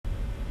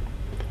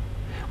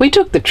We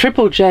took the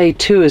Triple J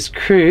Tours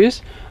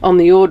cruise on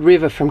the Ord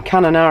River from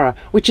Kununurra,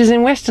 which is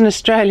in Western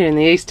Australia in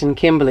the eastern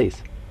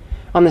Kimberleys.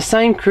 On the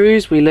same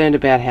cruise we learned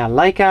about how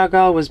Lake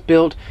Argyle was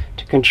built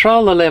to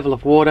control the level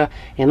of water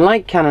in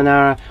Lake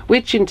Kununurra,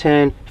 which in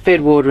turn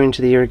fed water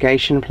into the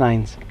irrigation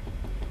plains.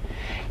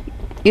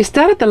 You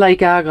start at the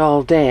Lake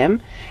Argyle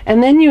Dam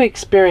and then you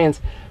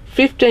experience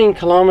 15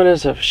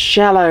 kilometres of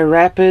shallow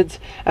rapids,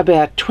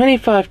 about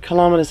 25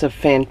 kilometres of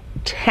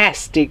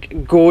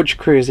fantastic gorge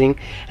cruising,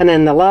 and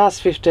then the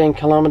last 15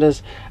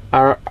 kilometres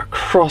are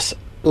across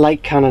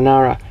Lake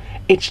Kununurra.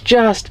 It's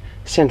just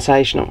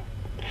sensational.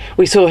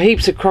 We saw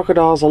heaps of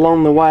crocodiles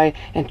along the way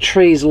and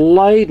trees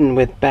laden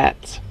with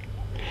bats.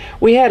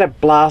 We had a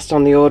blast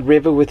on the Ord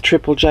River with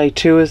Triple J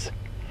Tours.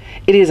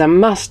 It is a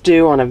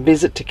must-do on a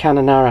visit to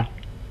Kununurra.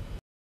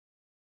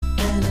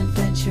 An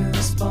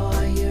adventurous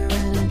boy, you're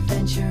an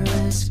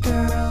adventurous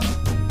girl.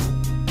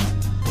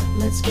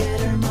 Let's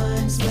get our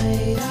minds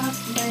laid up,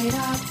 laid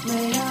up,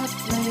 laid up,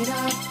 laid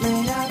up,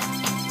 laid up.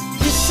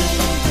 This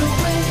ain't the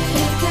way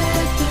to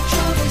get the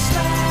trouble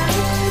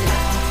started.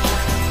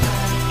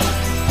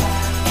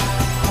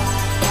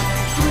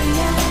 Bring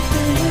out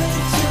the will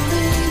to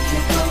leave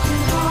you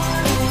broken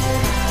hearted.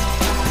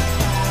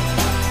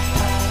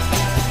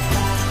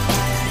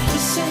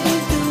 This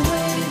ain't the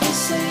way,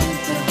 this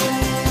ain't the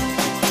way.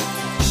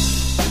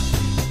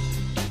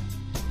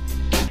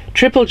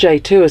 Triple J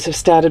Tours have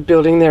started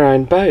building their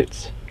own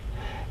boats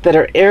that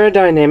are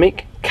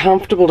aerodynamic,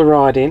 comfortable to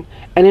ride in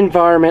and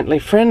environmentally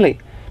friendly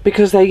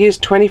because they use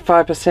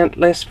 25%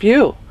 less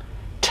fuel.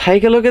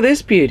 Take a look at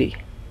this beauty.